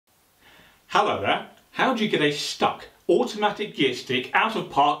Hello there. How do you get a stuck automatic gear stick out of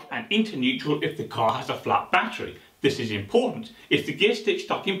park and into neutral if the car has a flat battery? This is important. If the gear stick's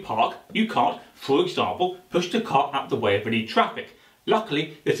stuck in park, you can't, for example, push the car out the way of any traffic.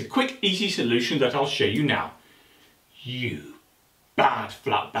 Luckily, there's a quick, easy solution that I'll show you now. You bad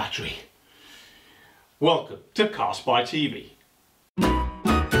flat battery. Welcome to Car Spy TV.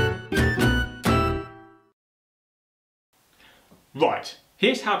 Right,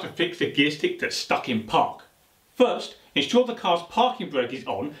 here's how to fix the gear stick that's stuck in park. First, ensure the car's parking brake is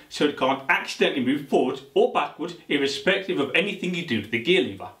on so it can't accidentally move forward or backward irrespective of anything you do to the gear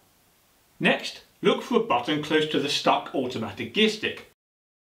lever. Next, look for a button close to the stuck automatic gear stick.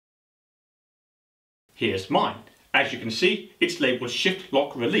 Here's mine. As you can see, it's labelled Shift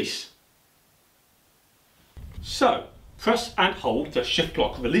Lock Release. So, press and hold the Shift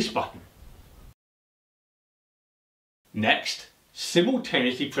Lock Release button. Next,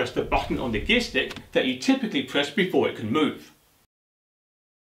 simultaneously press the button on the gear stick that you typically press before it can move.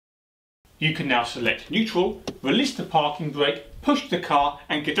 You can now select neutral, release the parking brake, push the car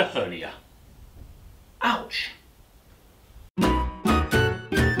and get a hernia. Ouch!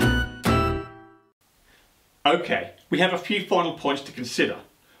 Okay, we have a few final points to consider.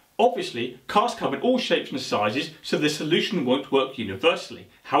 Obviously, cars come in all shapes and sizes, so the solution won't work universally.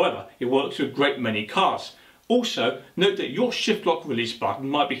 However, it works with a great many cars. Also, note that your shift lock release button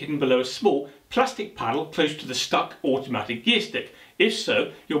might be hidden below a small plastic paddle close to the stuck automatic gear stick. If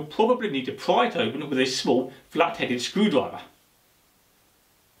so, you'll probably need to pry it open with a small flat-headed screwdriver.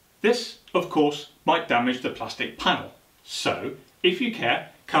 This, of course, might damage the plastic panel. So, if you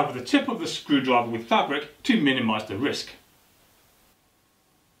care, cover the tip of the screwdriver with fabric to minimise the risk.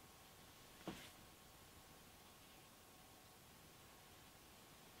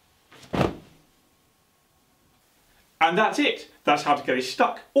 And that's it. That's how to get a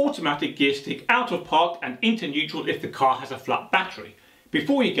stuck automatic gear stick out of park and into neutral if the car has a flat battery.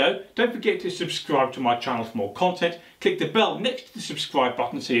 Before you go, don't forget to subscribe to my channel for more content. Click the bell next to the subscribe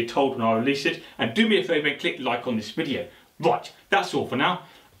button so you're told when I release it. And do me a favour and click like on this video. Right, that's all for now.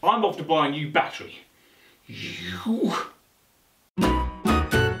 I'm off to buy a new battery.